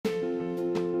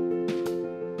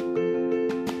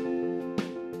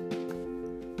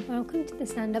Welcome to the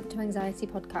Stand Up to Anxiety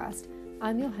podcast.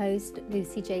 I'm your host,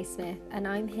 Lucy J. Smith, and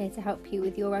I'm here to help you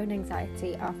with your own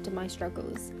anxiety after my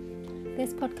struggles.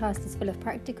 This podcast is full of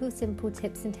practical, simple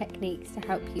tips and techniques to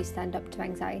help you stand up to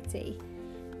anxiety.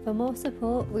 For more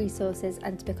support, resources,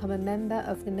 and to become a member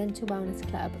of the Mental Wellness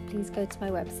Club, please go to my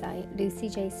website,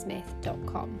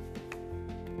 lucyjsmith.com.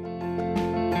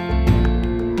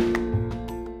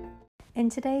 In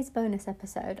today's bonus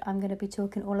episode, I'm going to be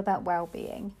talking all about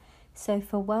well-being. So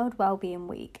for World Wellbeing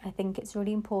Week, I think it's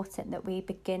really important that we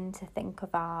begin to think of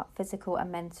our physical and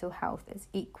mental health as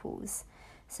equals.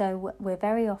 So we're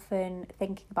very often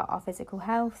thinking about our physical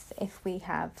health. If we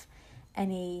have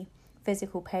any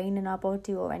physical pain in our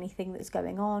body or anything that's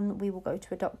going on, we will go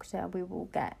to a doctor, we will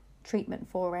get treatment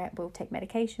for it, we'll take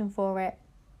medication for it,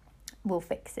 we'll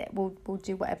fix it, we'll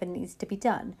do whatever needs to be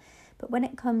done. But when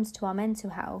it comes to our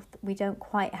mental health, we don't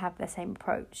quite have the same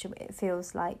approach. It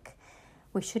feels like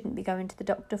we shouldn't be going to the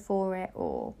doctor for it,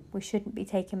 or we shouldn't be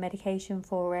taking medication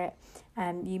for it.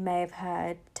 You may have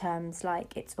heard terms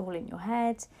like it's all in your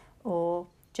head, or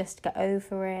just get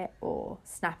over it, or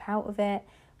snap out of it.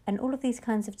 And all of these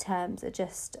kinds of terms are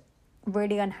just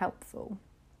really unhelpful.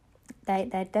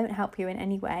 They don't help you in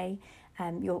any way.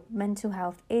 Your mental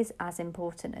health is as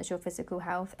important as your physical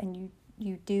health, and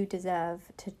you do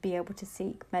deserve to be able to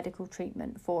seek medical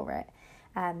treatment for it,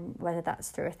 whether that's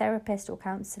through a therapist or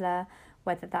counsellor,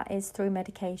 whether that is through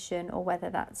medication, or whether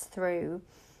that's through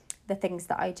the things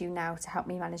that I do now to help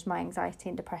me manage my anxiety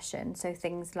and depression. So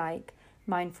things like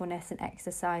mindfulness and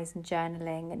exercise and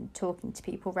journaling and talking to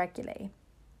people regularly.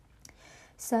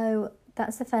 So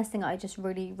that's the first thing I just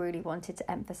really, really wanted to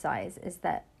emphasise, is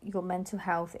that your mental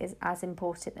health is as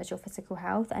important as your physical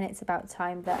health, and it's about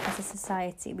time that as a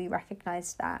society we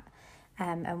recognise that,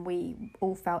 and we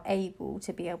all felt able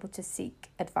to be able to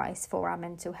seek advice for our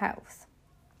mental health.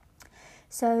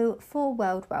 So for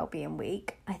World Wellbeing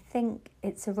Week, I think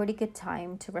it's a really good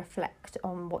time to reflect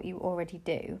on what you already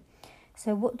do.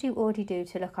 So what do you already do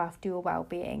to look after your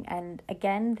well-being? And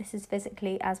again, this is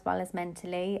physically as well as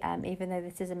mentally. Even though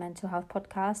this is a mental health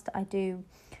podcast, I do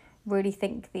really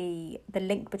think the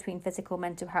link between physical and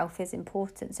mental health is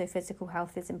important. So physical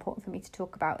health is important for me to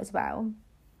talk about as well.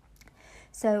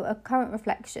 So a current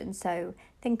reflection. So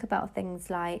think about things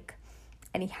like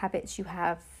any habits you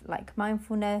have, like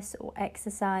mindfulness or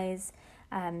exercise.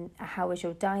 How is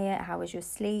your diet? How is your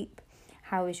sleep?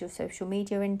 How is your social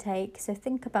media intake? So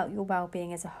think about your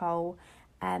well-being as a whole.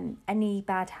 Any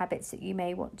bad habits that you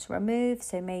may want to remove.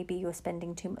 So maybe you're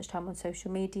spending too much time on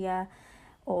social media,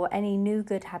 or any new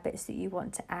good habits that you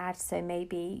want to add. So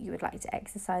maybe you would like to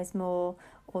exercise more,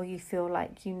 or you feel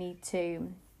like you need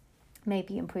to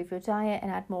maybe improve your diet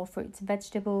and add more fruits and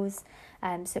vegetables.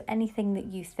 So anything that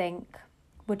you think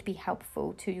would be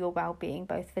helpful to your well-being,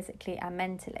 both physically and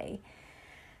mentally.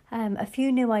 A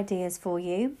few new ideas for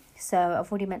you. So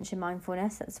I've already mentioned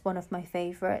mindfulness. That's one of my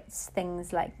favourites.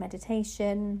 Things like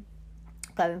meditation,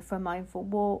 going for a mindful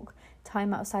walk.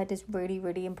 Time outside is really,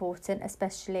 really important,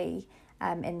 especially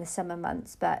in the summer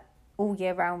months, but all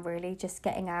year round really. Just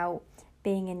getting out,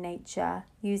 being in nature,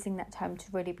 using that time to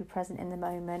really be present in the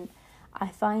moment. I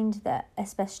find that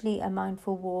especially a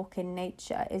mindful walk in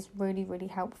nature is really, really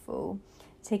helpful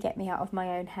to get me out of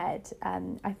my own head.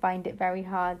 I find it very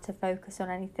hard to focus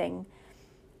on anything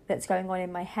that's going on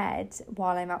in my head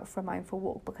while I'm out for a mindful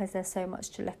walk, because there's so much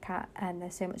to look at and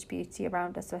there's so much beauty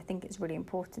around us. So I think it's really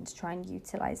important to try and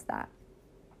utilise that.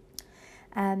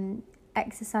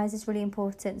 Exercise is really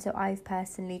important. So I've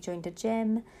personally joined a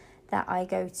gym that I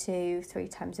go to 3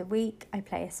 times a week. I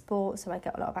play a sport, so I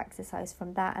get a lot of exercise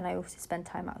from that, and I also spend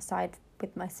time outside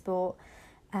with my sport.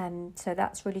 So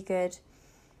that's really good.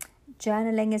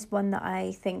 Journaling is one that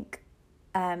I think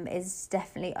is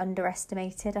definitely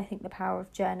underestimated. I think the power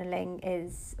of journaling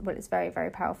is, well, it's very, very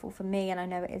powerful for me, and I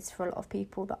know it is for a lot of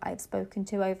people that I've spoken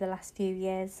to over the last few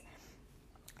years.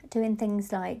 Doing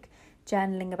things like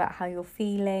journaling about how you're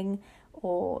feeling,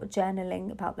 or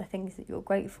journaling about the things that you're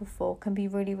grateful for, can be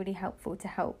really, really helpful to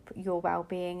help your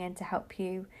well-being and to help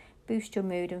you boost your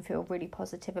mood and feel really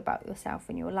positive about yourself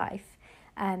and your life.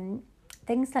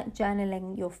 Things like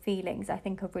journaling your feelings, I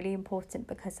think, are really important,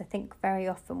 because I think very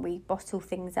often we bottle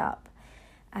things up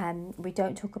and we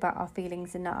don't talk about our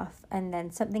feelings enough, and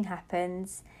then something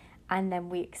happens and then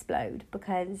we explode,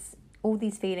 because all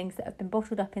these feelings that have been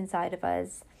bottled up inside of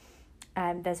us,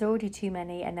 there's already too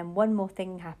many, and then one more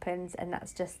thing happens and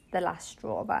that's just the last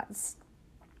straw.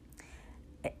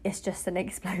 It's just an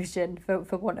explosion,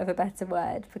 for want of a better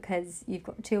word, because you've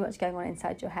got too much going on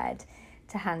inside your head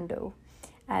to handle.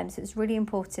 So it's really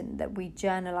important that we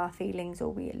journal our feelings,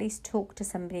 or we at least talk to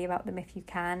somebody about them if you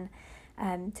can,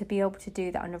 to be able to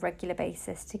do that on a regular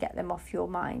basis, to get them off your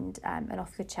mind and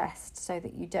off your chest, so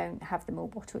that you don't have them all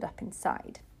bottled up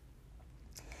inside.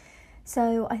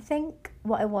 So I think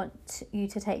what I want you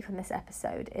to take from this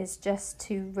episode is just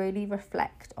to really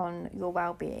reflect on your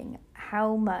well-being.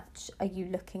 How much are you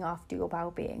looking after your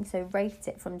well-being? So rate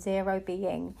it from 0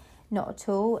 being not at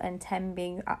all and 10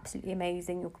 being absolutely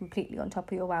amazing. You're completely on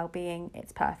top of your well-being.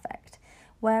 It's perfect.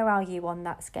 Where are you on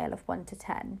that scale of 1 to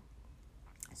 10?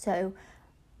 So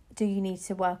do you need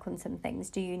to work on some things?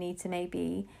 Do you need to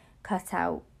maybe cut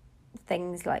out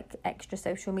things like extra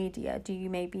social media? Do you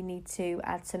maybe need to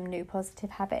add some new positive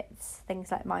habits,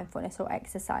 things like mindfulness or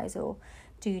exercise, or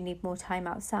do you need more time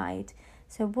outside?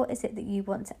 So what is it that you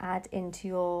want to add into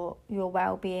your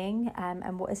well-being,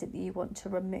 and what is it that you want to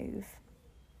remove?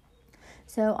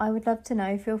 So I would love to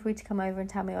know. Feel free to come over and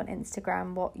tell me on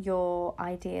Instagram what your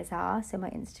ideas are. So my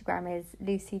Instagram is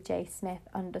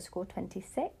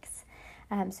lucyjsmith_26.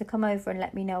 So come over and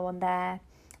let me know on there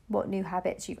what new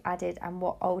habits you've added and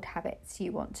what old habits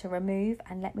you want to remove,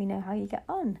 and let me know how you get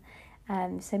on.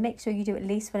 So make sure you do at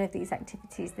least one of these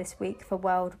activities this week for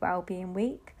World Wellbeing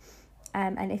Week.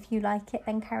 And if you like it,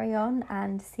 then carry on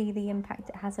and see the impact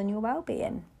it has on your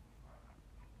well-being.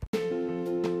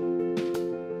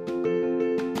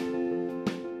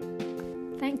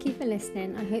 Thank you for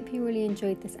listening. I hope you really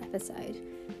enjoyed this episode.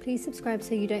 Please subscribe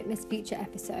so you don't miss future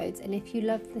episodes, and if you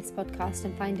love this podcast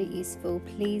and find it useful,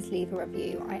 please leave a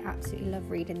review. I absolutely love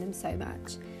reading them so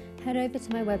much. Head over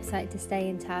to my website to stay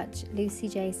in touch,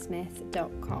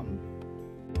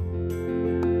 lucyjsmith.com.